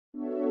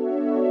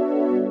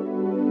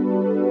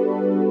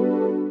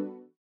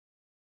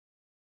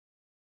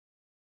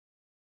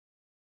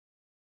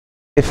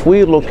If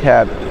we look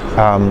at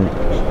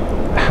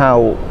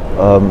how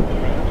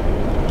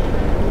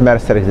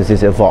metastatic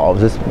disease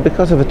evolves, it's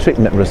because of a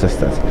treatment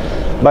resistance.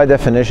 By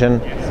definition,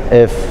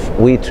 if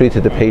we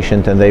treated the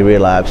patient and they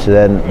relapse,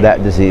 then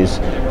that disease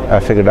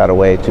figured out a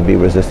way to be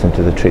resistant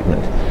to the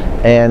treatment.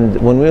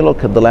 And when we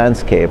look at the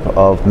landscape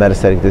of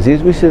metastatic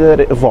disease, we see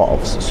that it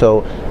evolves.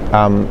 So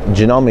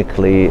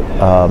genomically,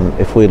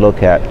 if we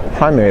look at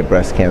primary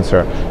breast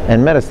cancer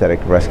and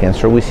metastatic breast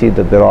cancer, we see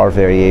that there are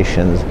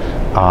variations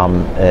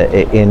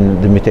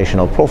in the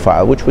mutational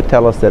profile, which would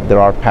tell us that there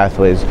are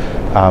pathways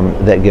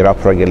that get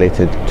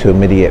upregulated to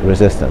mediate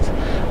resistance.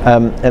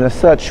 And as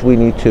such, we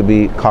need to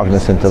be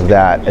cognizant of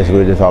that as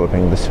we're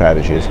developing the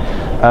strategies.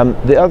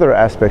 The other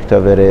aspect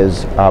of it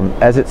is,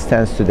 as it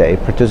stands today,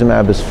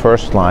 pertuzumab is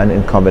first line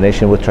in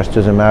combination with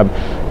trastuzumab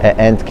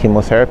and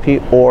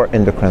chemotherapy or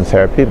endocrine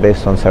therapy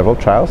based on several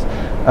trials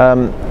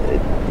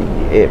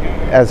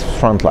as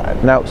front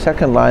line. Now,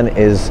 second line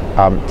is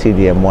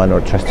TDM1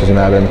 or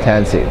trastuzumab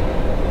emtansine.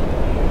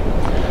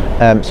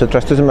 So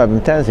trastuzumab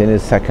emtansine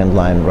is second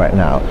line right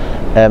now,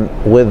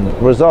 with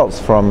results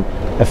from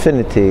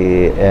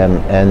Affinity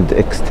and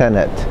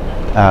Extenet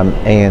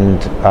and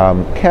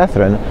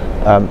Catherine.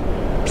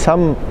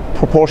 Some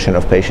proportion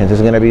of patients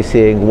is going to be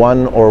seeing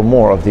one or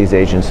more of these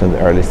agents in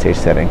the early stage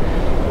setting.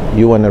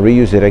 You want to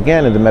reuse it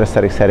again in the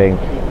metastatic setting,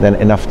 then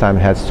enough time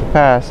has to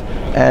pass.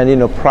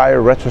 And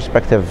prior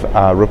retrospective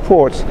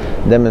reports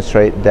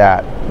demonstrate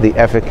that the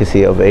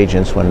efficacy of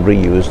agents when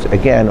reused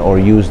again or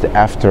used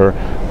after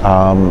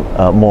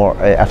more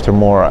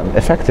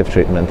effective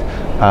treatment,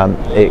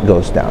 it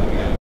goes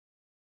down.